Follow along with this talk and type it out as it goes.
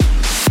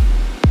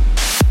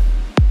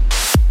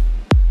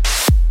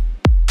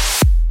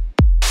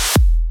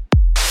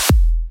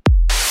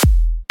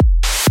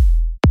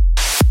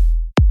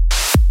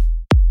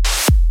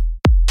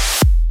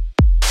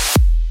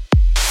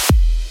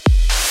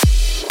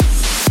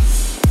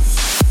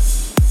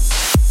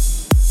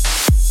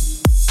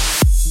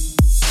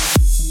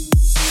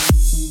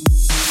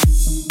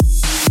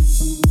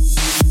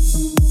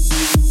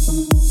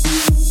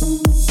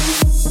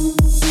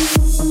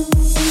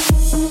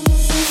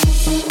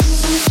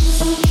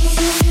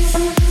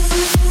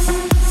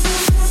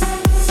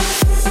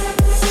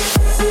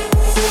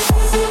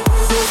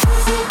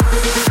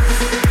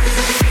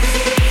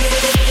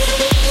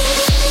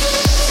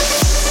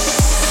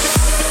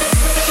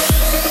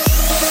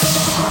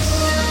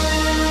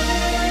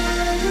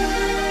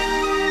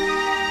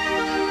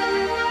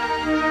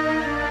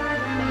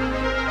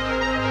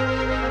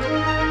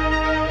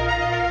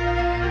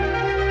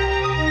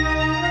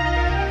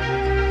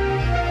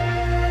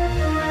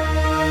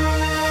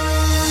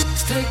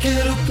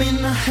Sträcker upp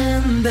mina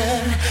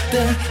händer,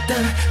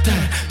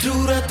 där.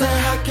 Tror att det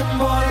här kan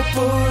vara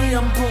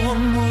början på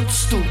något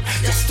stort.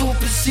 Jag står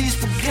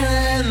precis på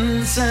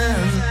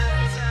gränsen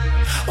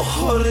och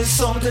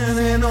horisonten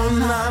är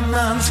någon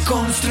annans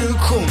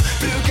konstruktion.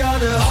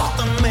 Brukade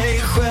hata mig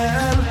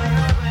själv.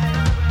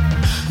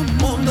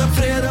 Måndag,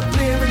 fredag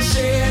blev en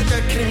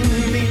kedja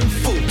kring min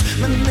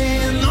fot. Men det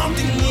är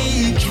någonting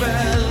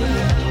ikväll